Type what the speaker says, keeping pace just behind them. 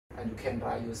and you can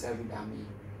write yourself without me.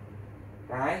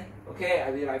 Right? Okay,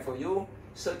 I will write for you.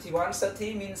 31,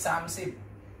 30 means 30.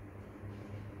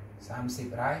 30,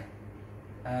 right?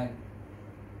 And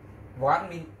 1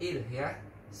 means il here.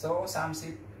 So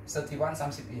 30, 31,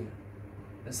 30 il.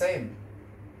 The same.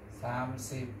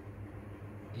 30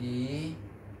 i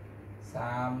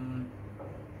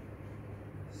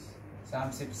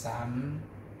 33,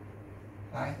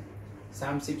 right?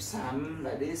 33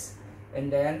 like this,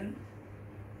 and then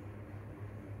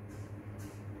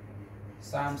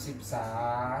 34,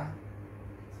 35,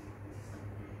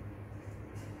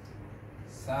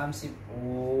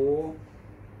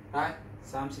 right?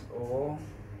 35,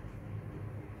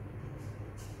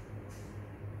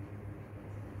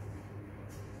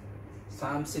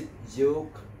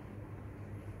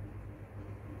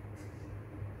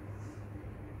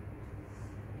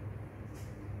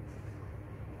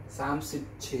 36,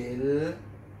 37,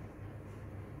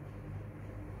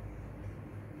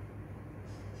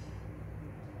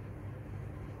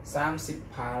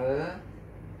 38.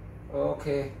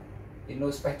 Okay, in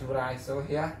no space to write. So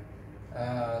here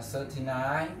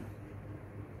 39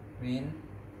 mean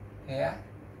here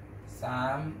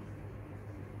 39,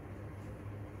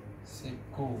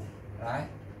 right?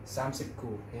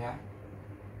 39 here.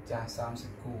 Just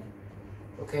 39.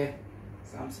 Okay,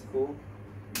 39.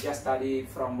 Just study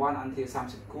from 1 until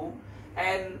 39.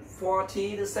 And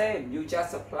 40 the same. You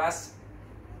just plus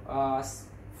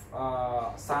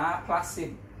sa plus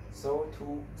sim. So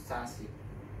 2 sa sim.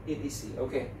 It is easy.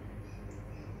 Okay.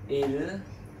 Il,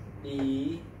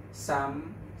 I,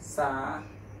 sam, sa,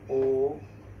 o,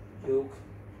 yuk,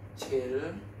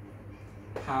 chil,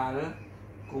 hal,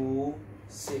 gu,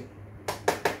 sip.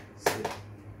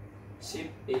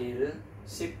 Sip il,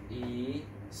 sip I,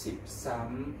 sip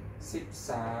sam, sip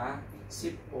sa,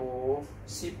 sip o,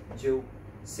 sip yuk,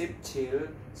 sip chil,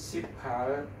 sip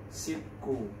hal, sip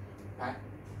gu. Right?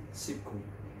 Sip gu.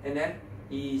 And then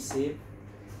I sip,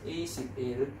 I sip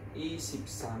il, I sip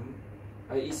sam,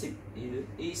 I sip il,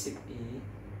 I sip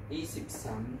I sip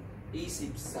sam, I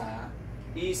sip sa,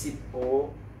 I sip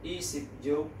o, I sip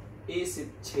yuk, I sip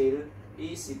chil,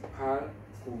 I sip hal,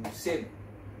 gu sip.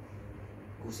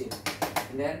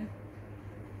 And then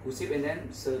gu sip, and then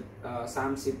 30,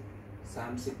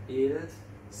 30 il,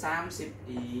 30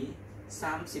 I,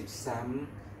 30 sam,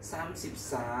 30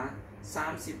 sa,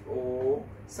 30 o,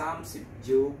 30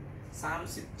 yuk,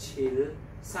 30 chil,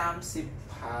 30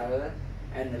 hal,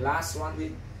 and the last one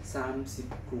with 30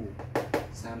 gu.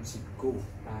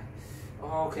 Right?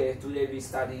 Okay, today we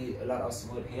study a lot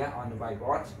of words here on the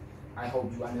whiteboard. I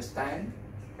hope you understand,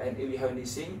 and if you have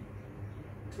anything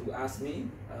to ask me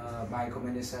by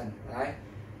commendation, right?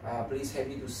 Please help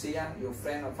me to share your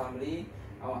friend or family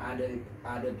or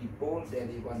other people that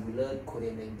they want to learn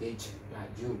Korean language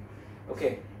like you.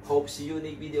 Okay, hope see you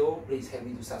next video. Please help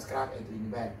me to subscribe and ring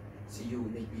the bell. See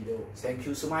you next video. Thank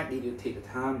you so much. Did you take the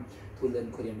time to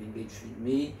learn Korean language with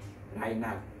me right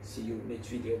now? See you next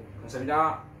video.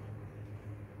 감사합니다.